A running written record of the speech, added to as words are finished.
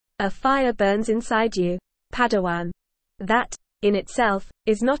A fire burns inside you, Padawan. That, in itself,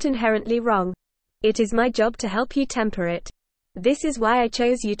 is not inherently wrong. It is my job to help you temper it. This is why I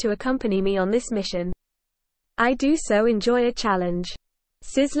chose you to accompany me on this mission. I do so enjoy a challenge.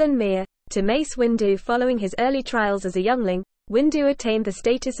 Sislan Mir. To Mace Windu. Following his early trials as a youngling, Windu attained the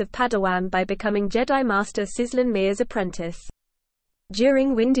status of Padawan by becoming Jedi Master Sislan Mir's apprentice.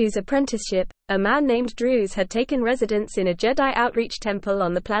 During Windu's apprenticeship, a man named Druz had taken residence in a Jedi outreach temple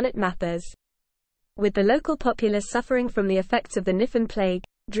on the planet Mathas. With the local populace suffering from the effects of the Niffin plague,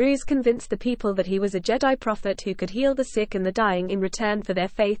 Druz convinced the people that he was a Jedi prophet who could heal the sick and the dying in return for their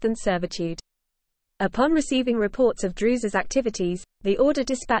faith and servitude. Upon receiving reports of Druz's activities, the Order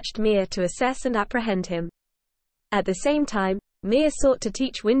dispatched Mir to assess and apprehend him. At the same time, Mir sought to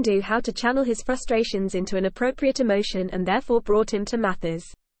teach Windu how to channel his frustrations into an appropriate emotion and therefore brought him to Mathas.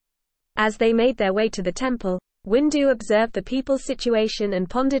 As they made their way to the temple, Windu observed the people's situation and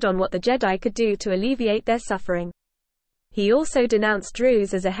pondered on what the Jedi could do to alleviate their suffering. He also denounced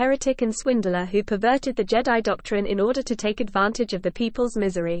Druz as a heretic and swindler who perverted the Jedi doctrine in order to take advantage of the people's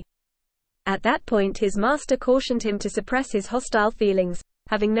misery. At that point his master cautioned him to suppress his hostile feelings,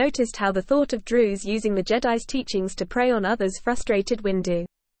 having noticed how the thought of Druz using the Jedi's teachings to prey on others frustrated Windu.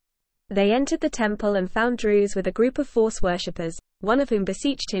 They entered the temple and found Druz with a group of Force worshippers, one of whom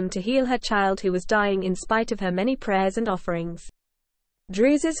beseeched him to heal her child who was dying in spite of her many prayers and offerings.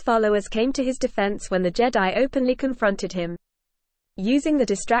 Druz's followers came to his defense when the Jedi openly confronted him. Using the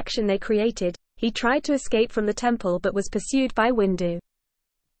distraction they created, he tried to escape from the temple but was pursued by Windu.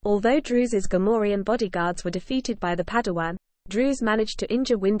 Although Druz's Gamorrean bodyguards were defeated by the Padawan, Druz managed to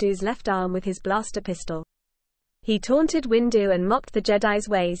injure Windu's left arm with his blaster pistol. He taunted Windu and mocked the Jedi's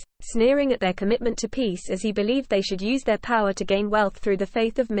ways, sneering at their commitment to peace as he believed they should use their power to gain wealth through the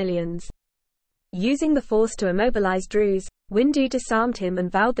faith of millions. Using the Force to immobilize Druz, Windu disarmed him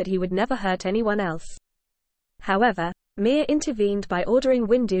and vowed that he would never hurt anyone else. However, Mir intervened by ordering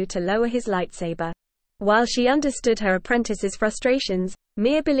Windu to lower his lightsaber. While she understood her apprentice's frustrations,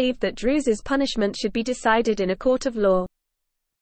 Mir believed that Druz's punishment should be decided in a court of law.